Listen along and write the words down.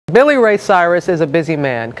Miley Cyrus is a busy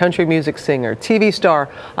man, country music singer, TV star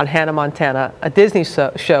on Hannah Montana, a Disney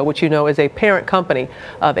show which you know is a parent company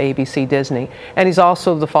of ABC Disney. And he's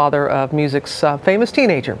also the father of music's famous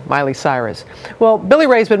teenager, Miley Cyrus. Well, Billy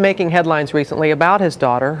Ray's been making headlines recently about his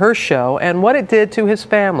daughter, her show, and what it did to his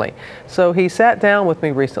family. So he sat down with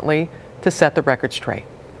me recently to set the record straight.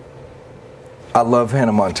 I love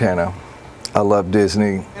Hannah Montana. I love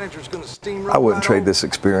Disney. I wouldn't trade this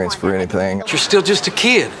experience for anything. You're still just a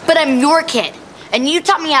kid. But I'm your kid, and you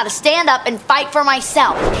taught me how to stand up and fight for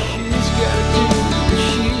myself.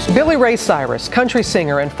 Billy Ray Cyrus, country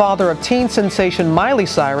singer and father of teen sensation Miley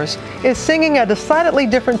Cyrus, is singing a decidedly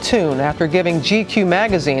different tune after giving GQ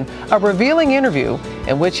magazine a revealing interview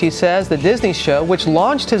in which he says the Disney show, which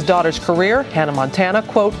launched his daughter's career, Hannah Montana,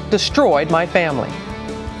 quote, destroyed my family.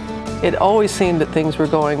 It always seemed that things were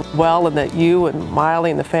going well and that you and Miley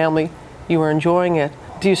and the family, you were enjoying it.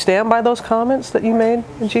 Do you stand by those comments that you made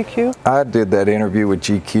in GQ? I did that interview with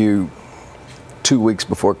GQ 2 weeks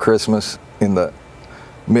before Christmas in the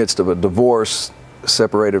midst of a divorce,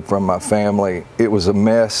 separated from my family. It was a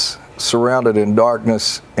mess, surrounded in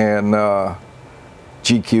darkness, and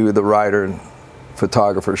GQ, the writer and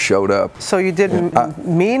photographer, showed up. So you didn't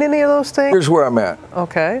mean any of those things? Here's where I'm at.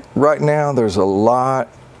 Okay. Right now, there's a lot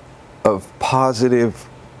of positive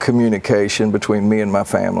communication between me and my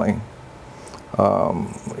family.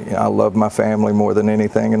 I love my family more than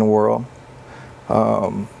anything in the world.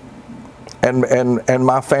 And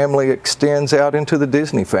my family extends out into the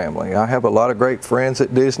Disney family. I have a lot of great friends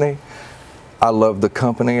at Disney. I love the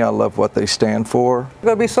company. I love what they stand for.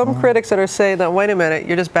 There are going to be some critics that are saying that, wait a minute,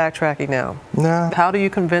 you're just backtracking now. No. How do you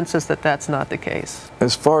convince us that that's not the case?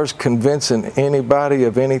 As far as convincing anybody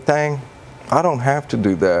of anything, I don't have to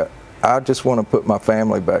do that. I just want to put my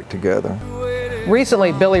family back together.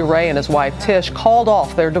 Recently, Billy Ray and his wife Tish called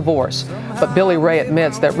off their divorce. But Billy Ray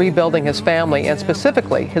admits that rebuilding his family, and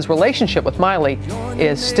specifically his relationship with Miley,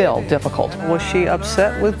 is still difficult. Was she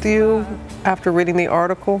upset with you after reading the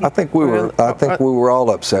article? I think we were all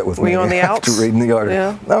upset with me. Were you on the outs? After reading the article.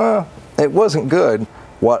 Yeah. No, it wasn't good.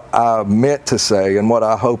 What I meant to say and what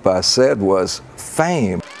I hope I said was,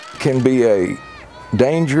 fame can be a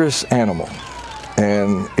dangerous animal.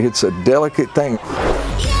 And it's a delicate thing.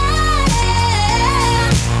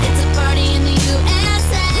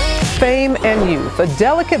 Fame and youth, a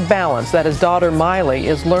delicate balance that his daughter Miley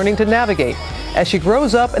is learning to navigate as she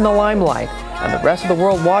grows up in the limelight and the rest of the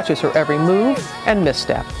world watches her every move and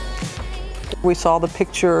misstep. We saw the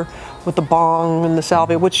picture with the bong and the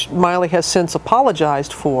salvia, which Miley has since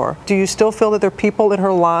apologized for. Do you still feel that there are people in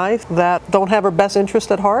her life that don't have her best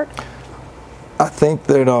interest at heart? I think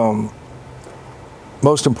that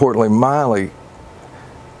most importantly, Miley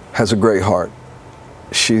has a great heart.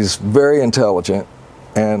 She's very intelligent,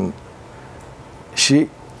 and she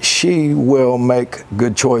will make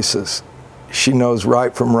good choices. She knows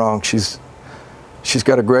right from wrong. She's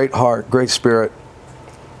got a great heart, great spirit,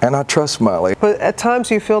 and I trust Miley. But at times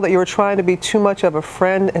you feel that you were trying to be too much of a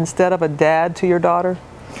friend instead of a dad to your daughter?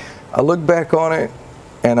 I look back on it,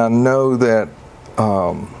 and I know that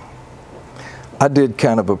I did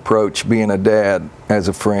kind of approach being a dad as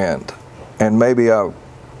a friend, and maybe I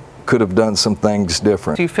could have done some things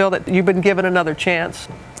different. Do you feel that you've been given another chance?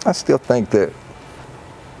 I still think that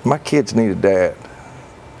my kids need a dad,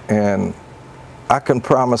 and I can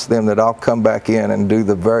promise them that I'll come back in and do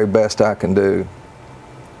the very best I can do.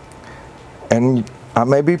 And I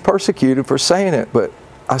may be persecuted for saying it, but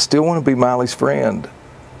I still want to be Miley's friend.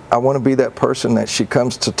 I want to be that person that she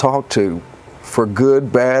comes to talk to for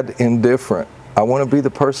good, bad, indifferent. I want to be the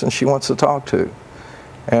person she wants to talk to.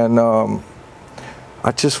 And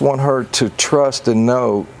I just want her to trust and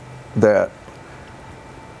know that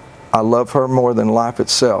I love her more than life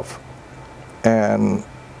itself. And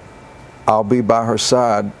I'll be by her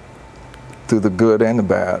side through the good and the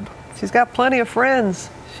bad. She's got plenty of friends.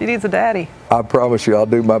 She needs a daddy. I promise you, I'll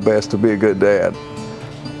do my best to be a good dad.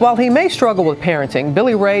 While he may struggle with parenting,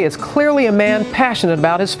 Billy Ray is clearly a man passionate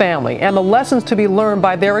about his family and the lessons to be learned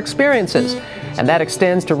by their experiences. And that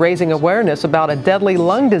extends to raising awareness about a deadly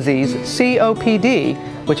lung disease, COPD,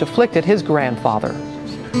 which afflicted his grandfather.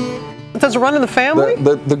 Does it run in the family?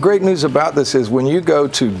 The great news about this is when you go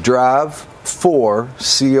to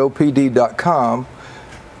drive4copd.com,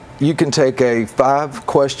 you can take a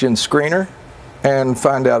 5-question screener and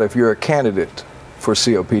find out if you're a candidate for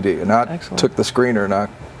COPD. And I took the screener and I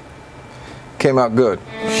came out good.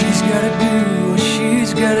 She's gotta do what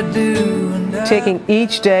she's gotta do. Taking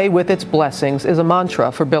each day with its blessings is a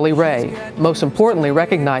mantra for Billy Ray. Most importantly,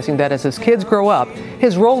 recognizing that as his kids grow up,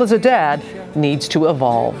 his role as a dad needs to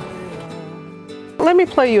evolve. Let me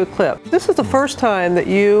play you a clip. This is the first time that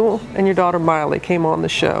you and your daughter Miley came on the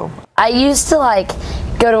show. I used to like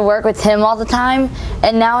go to work with him all the time,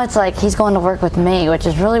 and now it's like he's going to work with me, which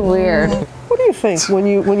is really weird. What do you think when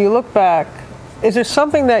you look back? Is there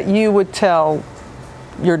something that you would tell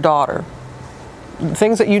your daughter,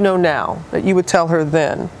 things that you know now that you would tell her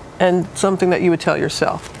then, and something that you would tell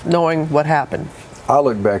yourself, knowing what happened? I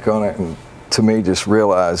look back on it and to me just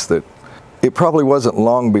realized that it probably wasn't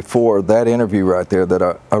long before that interview right there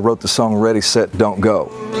that I wrote the song Ready, Set, Don't Go.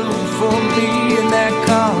 For me in that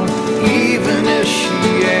car, even if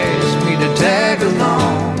she asked me to tag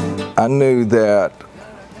along. I knew that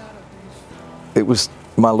it was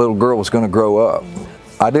my little girl was going to grow up.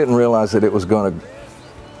 I didn't realize that it was going to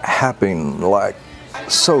happen like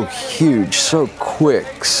so huge, so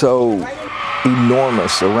quick, so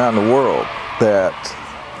enormous around the world that,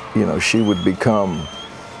 you know, she would become,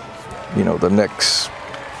 you know, the next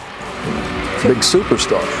big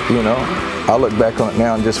superstar, you know. I look back on it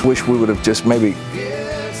now and just wish we would have just maybe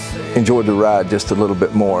enjoyed the ride just a little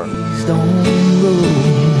bit more.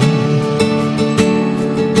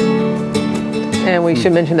 And we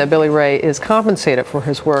should mention that Billy Ray is compensated for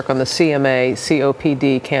his work on the CMA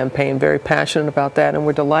COPD campaign. Very passionate about that, and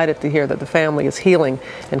we're delighted to hear that the family is healing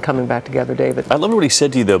and coming back together, David. I love what he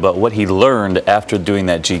said to you, though, about what he learned after doing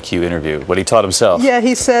that GQ interview, what he taught himself. Yeah,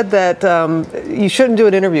 he said that you shouldn't do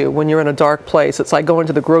an interview when you're in a dark place. It's like going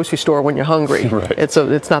to the grocery store when you're hungry. Right. It's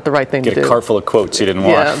not the right thing to do. Get a car full of quotes you didn't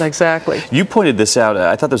want. Yeah, exactly. You pointed this out.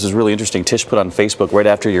 I thought this was really interesting. Tish put on Facebook right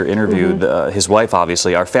after your interview, his wife,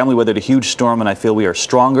 obviously. Our family weathered a huge storm, and I feel we are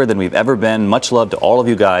stronger than we've ever been. Much love to all of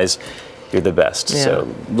you guys. You're the best. Yeah.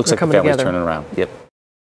 So looks like the family's turning around. Yep.